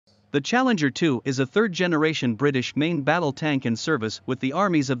The Challenger 2 is a third-generation British main battle tank in service with the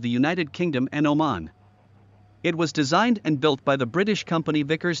armies of the United Kingdom and Oman. It was designed and built by the British company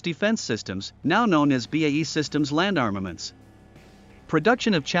Vickers Defence Systems, now known as BAE Systems Land Armaments.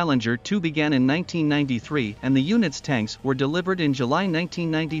 Production of Challenger 2 began in 1993 and the unit's tanks were delivered in July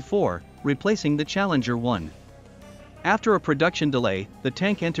 1994, replacing the Challenger 1. After a production delay, the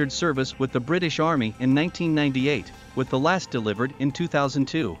tank entered service with the British Army in 1998, with the last delivered in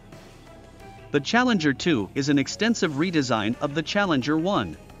 2002. The Challenger 2 is an extensive redesign of the Challenger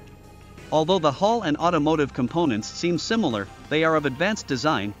 1. Although the hull and automotive components seem similar, they are of advanced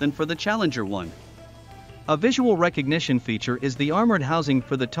design than for the Challenger 1. A visual recognition feature is the armored housing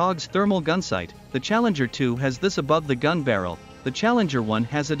for the TOG's thermal gun sight. The Challenger 2 has this above the gun barrel, the Challenger 1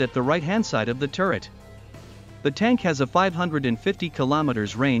 has it at the right-hand side of the turret. The tank has a 550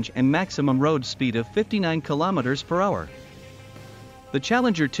 km range and maximum road speed of 59 km per hour. The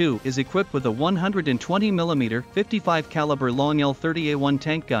Challenger 2 is equipped with a 120mm 55 caliber long L30A1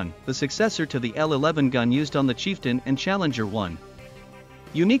 tank gun, the successor to the L11 gun used on the Chieftain and Challenger 1.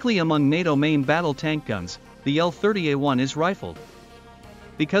 Uniquely among NATO main battle tank guns, the L30A1 is rifled.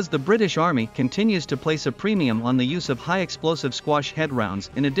 Because the British Army continues to place a premium on the use of high-explosive squash head rounds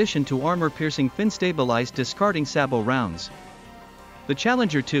in addition to armor-piercing fin-stabilized discarding sabot rounds. The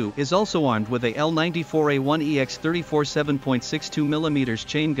Challenger 2 is also armed with a L94A1 EX34 7.62mm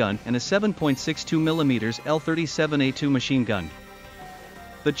chain gun and a 7.62mm L37A2 machine gun.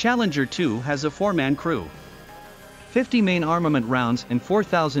 The Challenger 2 has a 4-man crew. 50 main armament rounds and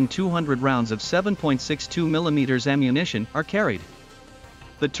 4,200 rounds of 7.62mm ammunition are carried.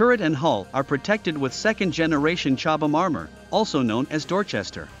 The turret and hull are protected with second-generation Chobham armor, also known as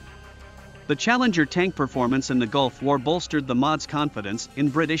Dorchester. The Challenger tank performance in the Gulf War bolstered the MOD's confidence in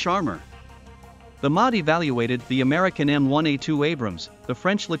British armor. The MOD evaluated the American M1A2 Abrams, the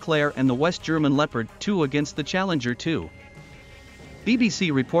French Leclerc and the West German Leopard 2 against the Challenger 2.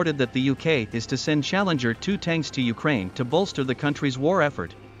 BBC reported that the UK is to send Challenger 2 tanks to Ukraine to bolster the country's war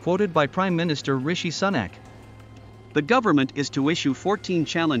effort, quoted by Prime Minister Rishi Sunak. The government is to issue 14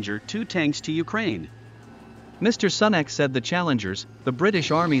 Challenger 2 tanks to Ukraine. Mr. Sunak said the Challengers, the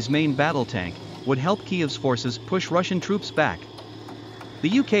British Army's main battle tank, would help Kyiv's forces push Russian troops back.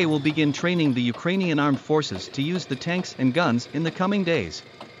 The UK will begin training the Ukrainian armed forces to use the tanks and guns in the coming days.